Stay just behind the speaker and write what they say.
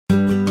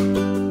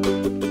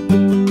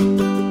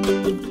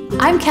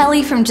I'm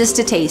Kelly from Just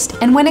a Taste,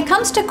 and when it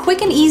comes to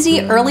quick and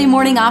easy early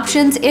morning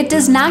options, it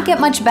does not get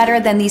much better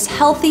than these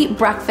healthy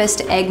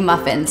breakfast egg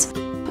muffins.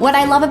 What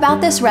I love about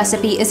this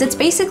recipe is it's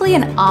basically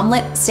an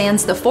omelet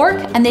sans the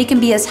fork, and they can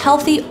be as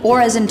healthy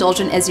or as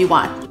indulgent as you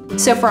want.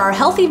 So for our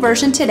healthy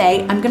version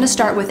today, I'm gonna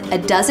start with a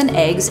dozen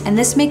eggs, and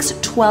this makes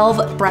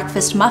 12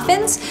 breakfast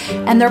muffins,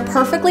 and they're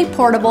perfectly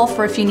portable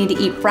for if you need to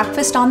eat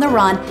breakfast on the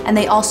run, and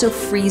they also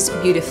freeze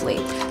beautifully.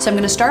 So I'm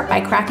gonna start by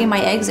cracking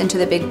my eggs into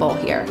the big bowl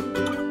here.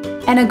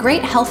 And a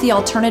great healthy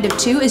alternative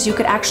too is you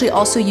could actually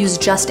also use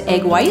just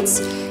egg whites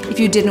if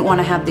you didn't want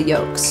to have the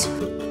yolks.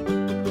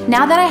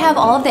 Now that I have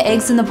all of the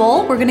eggs in the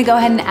bowl, we're gonna go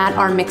ahead and add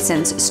our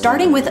mix-ins,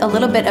 starting with a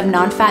little bit of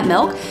non-fat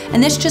milk,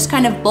 and this just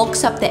kind of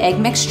bulks up the egg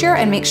mixture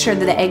and makes sure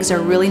that the eggs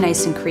are really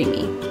nice and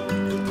creamy.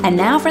 And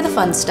now for the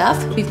fun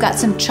stuff, we've got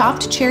some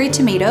chopped cherry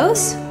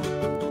tomatoes,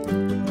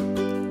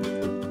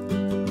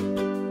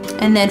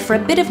 and then for a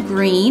bit of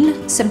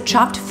green, some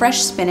chopped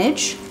fresh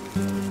spinach.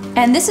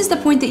 And this is the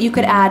point that you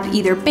could add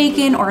either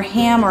bacon or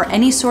ham or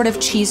any sort of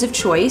cheese of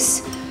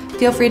choice.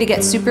 Feel free to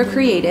get super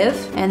creative.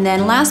 And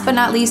then last but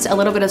not least, a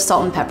little bit of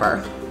salt and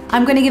pepper.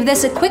 I'm gonna give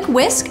this a quick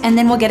whisk and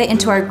then we'll get it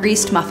into our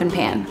greased muffin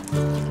pan.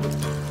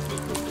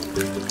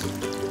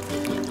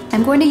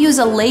 I'm going to use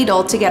a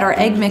ladle to get our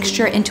egg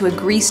mixture into a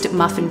greased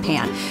muffin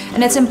pan.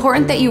 And it's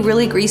important that you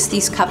really grease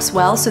these cups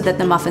well so that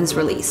the muffins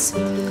release.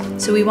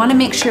 So we wanna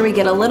make sure we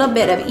get a little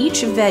bit of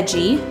each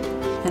veggie,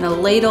 and a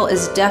ladle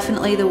is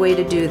definitely the way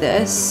to do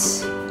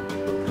this.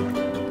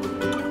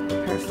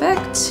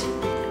 Perfect.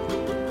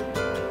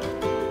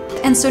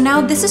 And so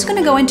now this is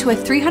gonna go into a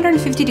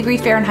 350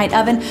 Fahrenheit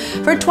oven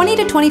for 20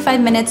 to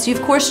 25 minutes. You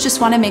of course just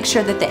wanna make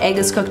sure that the egg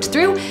is cooked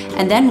through,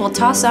 and then we'll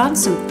toss on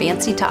some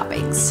fancy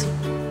toppings.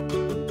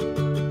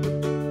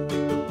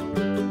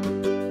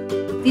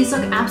 These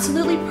look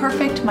absolutely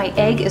perfect. My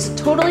egg is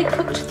totally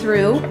cooked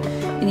through,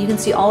 and you can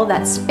see all of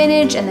that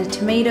spinach and the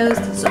tomatoes.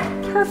 These look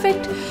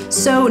perfect.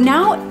 So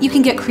now you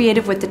can get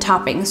creative with the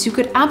toppings. You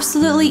could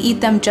absolutely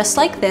eat them just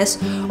like this,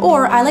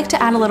 or I like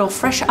to add a little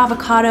fresh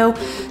avocado.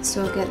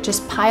 So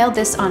just pile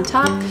this on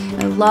top.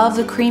 I love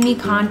the creamy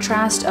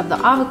contrast of the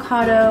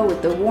avocado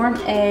with the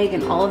warm egg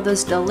and all of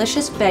those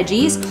delicious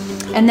veggies.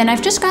 And then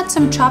I've just got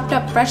some chopped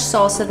up fresh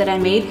salsa that I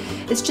made.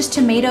 It's just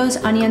tomatoes,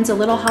 onions, a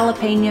little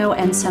jalapeno,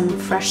 and some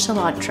fresh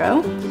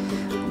cilantro.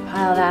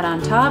 Pile that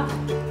on top.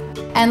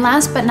 And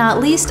last but not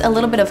least, a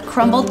little bit of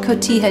crumbled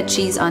cotija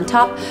cheese on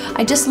top.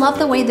 I just love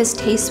the way this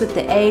tastes with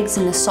the eggs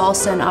and the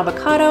salsa and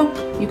avocado.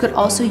 You could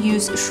also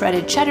use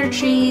shredded cheddar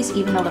cheese,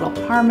 even a little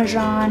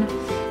Parmesan.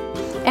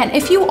 And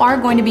if you are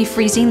going to be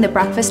freezing the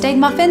breakfast egg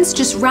muffins,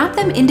 just wrap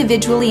them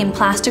individually in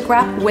plastic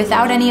wrap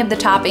without any of the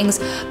toppings,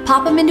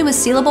 pop them into a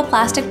sealable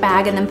plastic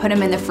bag, and then put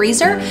them in the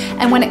freezer.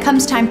 And when it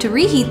comes time to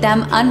reheat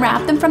them,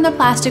 unwrap them from the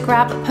plastic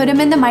wrap, put them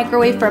in the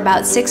microwave for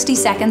about 60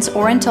 seconds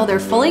or until they're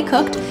fully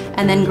cooked,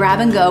 and then grab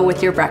and go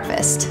with your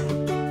breakfast.